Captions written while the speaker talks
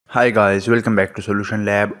Hi guys, welcome back to Solution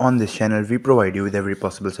Lab. On this channel, we provide you with every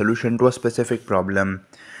possible solution to a specific problem.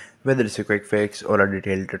 Whether it's a quick fix or a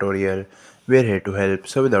detailed tutorial, we're here to help.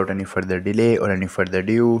 So without any further delay or any further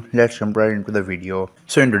ado, let's jump right into the video.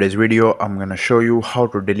 So in today's video, I'm gonna show you how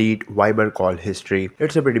to delete Viber call history.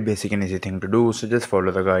 It's a pretty basic and easy thing to do, so just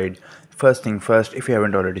follow the guide. First thing first, if you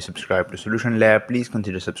haven't already subscribed to Solution Lab, please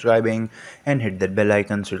consider subscribing and hit that bell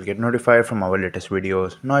icon so you'll get notified from our latest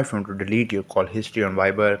videos. Now if you want to delete your call history on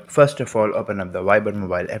Viber, first of all open up the Viber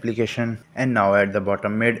mobile application, and now at the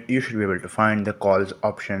bottom mid you should be able to find the calls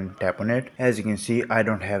option. Tap on it. As you can see, I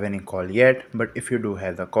don't have any call yet, but if you do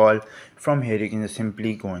have the call, from here you can just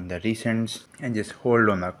simply go in the recents and just hold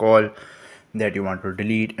on the call that you want to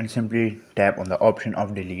delete and simply tap on the option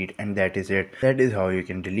of delete, and that is it. That is how you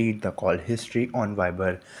can delete the call history on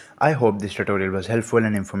Viber. I hope this tutorial was helpful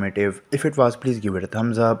and informative. If it was, please give it a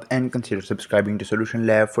thumbs up and consider subscribing to Solution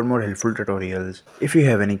Lab for more helpful tutorials. If you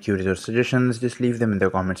have any queries or suggestions, just leave them in the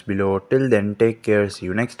comments below. Till then, take care, see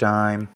you next time.